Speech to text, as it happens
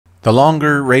The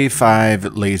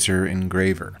LongerRAY5 laser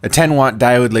engraver, a 10-watt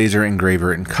diode laser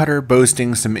engraver and cutter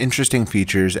boasting some interesting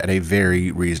features at a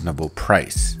very reasonable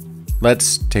price.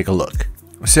 Let's take a look.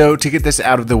 So to get this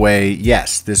out of the way,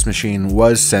 yes, this machine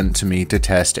was sent to me to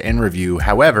test and review.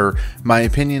 However, my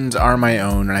opinions are my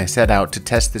own and I set out to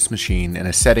test this machine in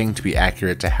a setting to be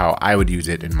accurate to how I would use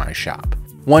it in my shop.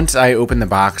 Once I opened the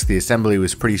box, the assembly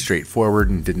was pretty straightforward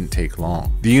and didn't take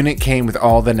long. The unit came with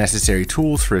all the necessary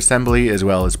tools for assembly, as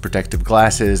well as protective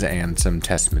glasses and some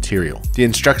test material. The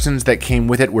instructions that came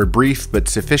with it were brief but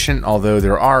sufficient, although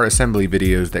there are assembly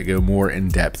videos that go more in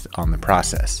depth on the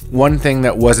process. One thing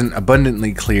that wasn't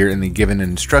abundantly clear in the given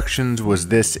instructions was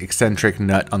this eccentric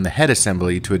nut on the head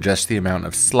assembly to adjust the amount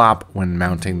of slop when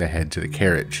mounting the head to the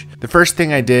carriage. The first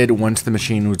thing I did once the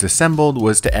machine was assembled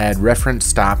was to add reference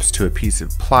stops to a piece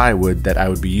of plywood that I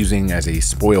would be using as a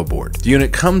spoil board. The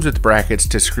unit comes with brackets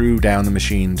to screw down the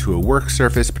machine to a work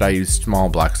surface, but I used small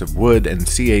blocks of wood and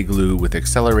CA glue with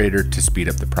accelerator to speed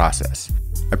up the process.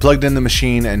 I plugged in the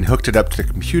machine and hooked it up to the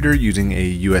computer using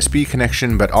a USB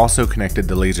connection, but also connected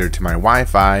the laser to my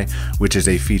Wi-Fi, which is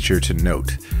a feature to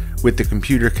note. With the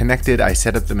computer connected, I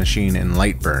set up the machine in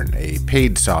Lightburn, a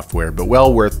paid software, but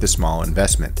well worth the small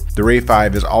investment. The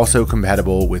RAY5 is also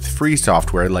compatible with free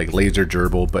software like Laser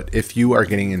Gerbil, but if you are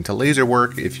getting into laser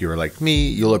work, if you're like me,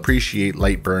 you'll appreciate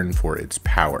Lightburn for its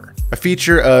power. A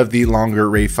feature of the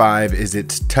LongerRAY5 is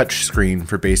its touch screen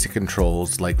for basic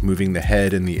controls like moving the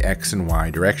head in the X and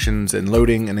Y directions and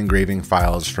loading and engraving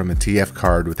files from a TF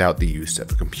card without the use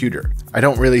of a computer. I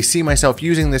don't really see myself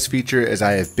using this feature as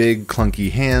I have big,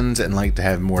 clunky hands and like to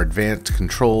have more advanced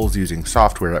controls using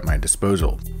software at my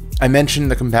disposal. I mentioned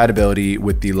the compatibility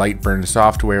with the Lightburn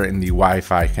software and the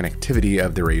Wi-Fi connectivity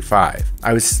of the RAY5.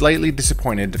 I was slightly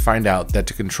disappointed to find out that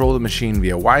to control the machine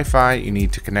via Wi-Fi, you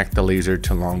need to connect the laser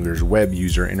to Longer's web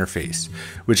user interface,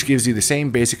 which gives you the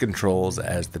same basic controls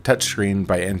as the touchscreen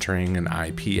by entering an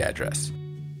IP address.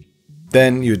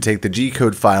 Then you would take the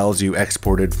G-code files you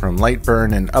exported from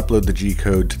Lightburn and upload the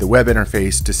G-code to the web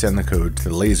interface to send the code to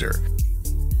the laser.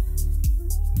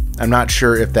 I'm not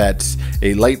sure if that's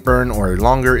a Lightburn or a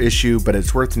Longer issue, but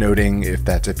it's worth noting if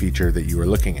that's a feature that you are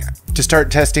looking at. To start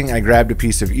testing, I grabbed a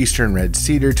piece of Eastern red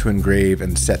cedar to engrave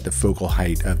and set the focal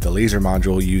height of the laser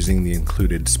module using the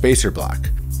included spacer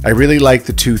block. I really like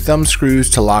the two thumb screws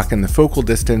to lock in the focal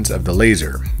distance of the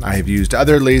laser. I have used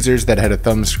other lasers that had a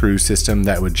thumb screw system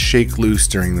that would shake loose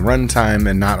during the runtime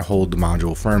and not hold the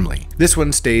module firmly. This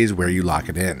one stays where you lock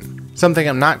it in. Something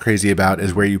I'm not crazy about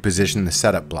is where you position the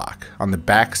setup block, on the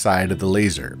back side of the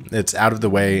laser. It's out of the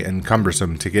way and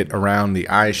cumbersome to get around the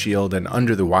eye shield and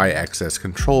under the Y-axis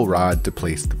control rod to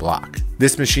place the block.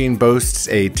 This machine boasts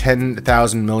a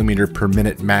 10,000 millimeter per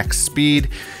minute max speed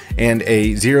and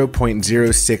a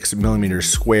 0.06 millimeter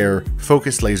square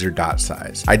focus laser dot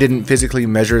size. I didn't physically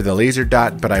measure the laser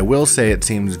dot, but I will say it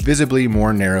seems visibly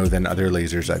more narrow than other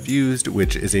lasers I've used,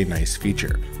 which is a nice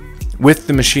feature. With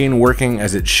the machine working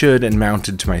as it should and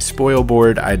mounted to my spoil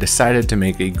board, I decided to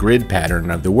make a grid pattern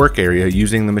of the work area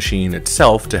using the machine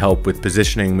itself to help with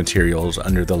positioning materials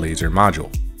under the laser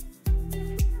module.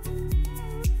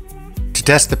 To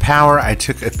test the power, I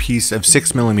took a piece of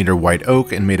 6mm white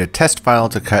oak and made a test file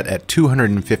to cut at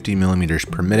 250 millimeters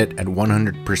per minute at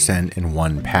 100% in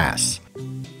one pass.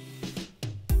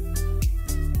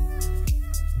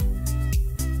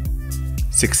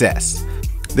 Success.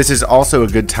 This is also a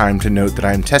good time to note that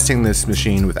I am testing this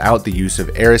machine without the use of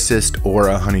air assist or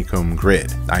a honeycomb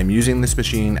grid. I am using this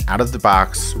machine out of the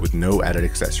box with no added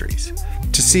accessories.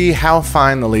 To see how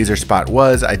fine the laser spot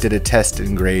was, I did a test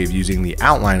engrave using the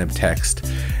outline of text,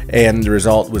 and the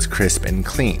result was crisp and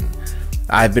clean.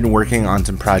 I've been working on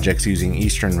some projects using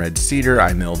Eastern red cedar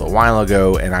I milled a while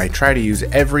ago, and I try to use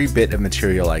every bit of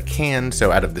material I can,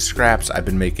 so out of the scraps I've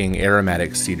been making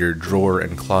aromatic cedar drawer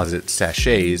and closet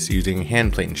sachets using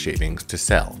hand plane shavings to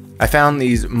sell. I found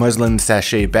these muslin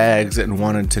sachet bags and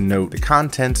wanted to note the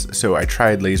contents, so I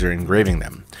tried laser engraving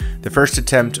them. The first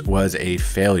attempt was a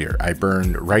failure. I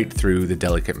burned right through the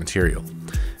delicate material.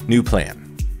 New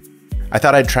plan. I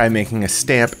thought I'd try making a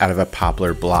stamp out of a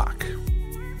poplar block.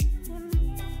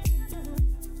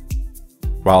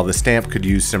 While the stamp could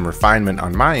use some refinement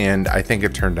on my end, I think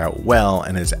it turned out well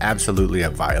and is absolutely a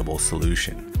viable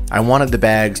solution. I wanted the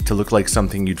bags to look like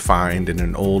something you'd find in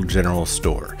an old general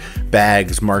store.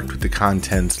 Bags marked with the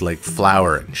contents like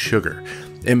flour and sugar,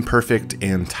 imperfect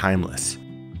and timeless.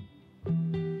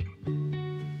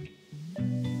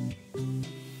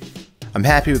 I'm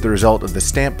happy with the result of the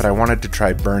stamp, but I wanted to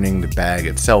try burning the bag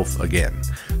itself again.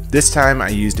 This time I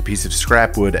used a piece of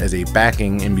scrap wood as a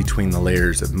backing in between the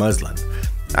layers of muslin.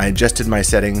 I adjusted my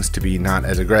settings to be not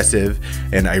as aggressive,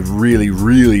 and I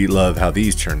really love how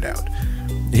these turned out.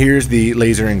 Here's the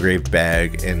laser engraved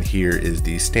bag, and here is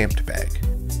the stamped bag.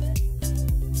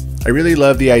 I really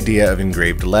love the idea of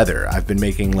engraved leather. I've been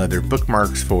making leather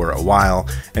bookmarks for a while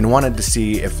and wanted to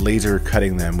see if laser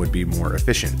cutting them would be more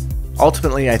efficient.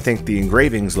 Ultimately, I think the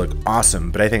engravings look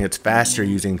awesome, but I think it's faster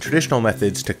using traditional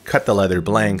methods to cut the leather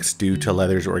blanks due to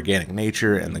leather's organic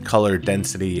nature and the color,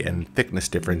 density, and thickness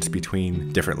difference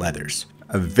between different leathers.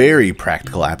 A very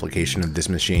practical application of this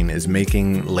machine is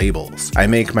making labels. I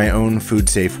make my own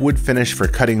food-safe wood finish for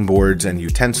cutting boards and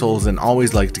utensils and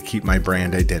always like to keep my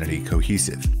brand identity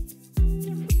cohesive.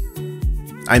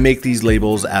 I make these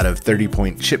labels out of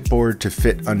 30-point chipboard to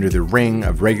fit under the ring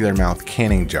of regular mouth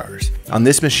canning jars. On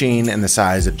this machine and the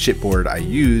size of chipboard I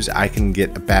use, I can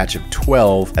get a batch of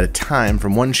 12 at a time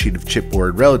from one sheet of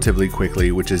chipboard relatively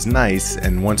quickly, which is nice,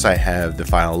 and once I have the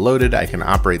file loaded, I can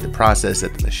operate the process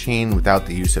at the machine without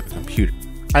the use of a computer.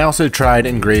 I also tried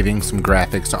engraving some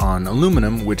graphics on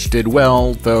aluminum, which did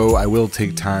well, though I will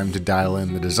take time to dial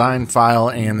in the design file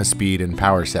and the speed and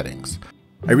power settings.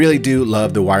 I really do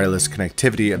love the wireless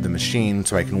connectivity of the machine,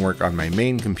 so I can work on my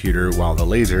main computer while the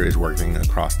laser is working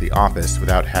across the office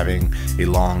without having a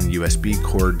long USB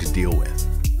cord to deal with.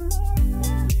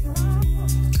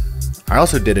 I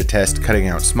also did a test cutting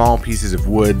out small pieces of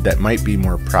wood that might be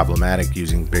more problematic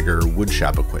using bigger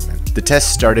woodshop equipment. The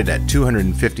test started at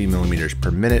 250 millimeters per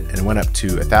minute and went up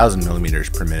to 1000 millimeters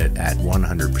per minute at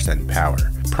 100% power.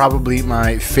 Probably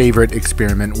my favorite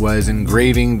experiment was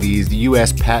engraving these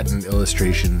US patent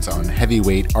illustrations on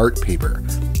heavyweight art paper.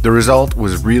 The result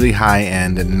was really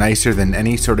high-end and nicer than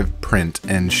any sort of print,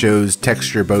 and shows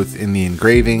texture both in the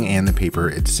engraving and the paper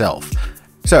itself.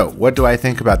 So, what do I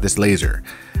think about this laser?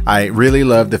 I really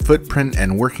love the footprint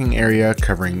and working area,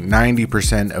 covering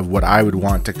 90% of what I would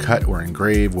want to cut or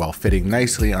engrave while fitting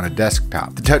nicely on a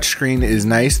desktop. The touchscreen is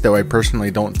nice, though I personally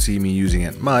don't see me using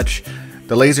it much.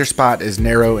 The laser spot is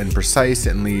narrow and precise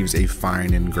and leaves a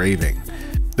fine engraving.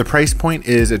 The price point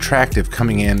is attractive,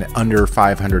 coming in under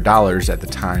 $500 at the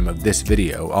time of this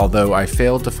video, although I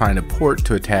failed to find a port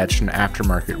to attach an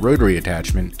aftermarket rotary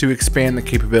attachment to expand the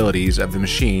capabilities of the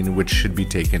machine, which should be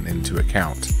taken into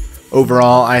account.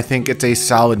 Overall, I think it's a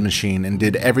solid machine and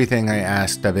did everything I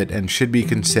asked of it and should be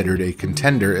considered a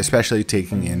contender, especially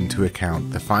taking into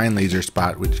account the fine laser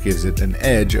spot, which gives it an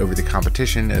edge over the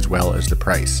competition as well as the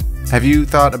price. Have you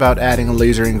thought about adding a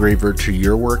laser engraver to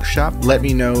your workshop? Let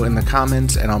me know in the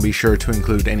comments, and I'll be sure to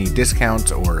include any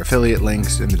discounts or affiliate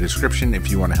links in the description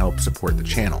if you want to help support the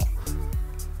channel.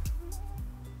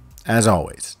 As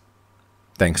always,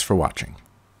 thanks for watching.